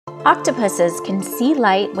Octopuses can see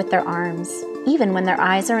light with their arms, even when their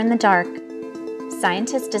eyes are in the dark.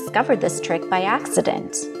 Scientists discovered this trick by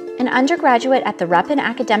accident. An undergraduate at the Ripon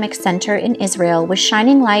Academic Center in Israel was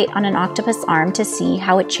shining light on an octopus arm to see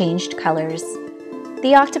how it changed colors.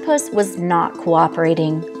 The octopus was not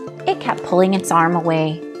cooperating. It kept pulling its arm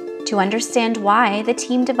away. To understand why, the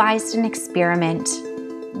team devised an experiment.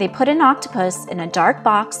 They put an octopus in a dark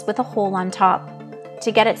box with a hole on top.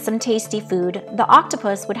 To get it some tasty food, the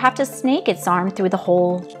octopus would have to snake its arm through the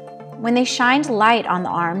hole. When they shined light on the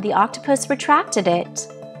arm, the octopus retracted it.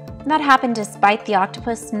 That happened despite the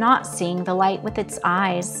octopus not seeing the light with its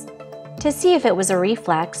eyes. To see if it was a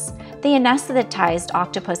reflex, they anesthetized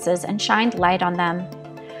octopuses and shined light on them.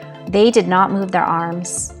 They did not move their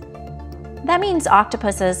arms. That means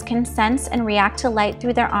octopuses can sense and react to light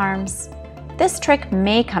through their arms. This trick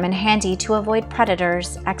may come in handy to avoid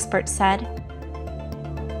predators, experts said.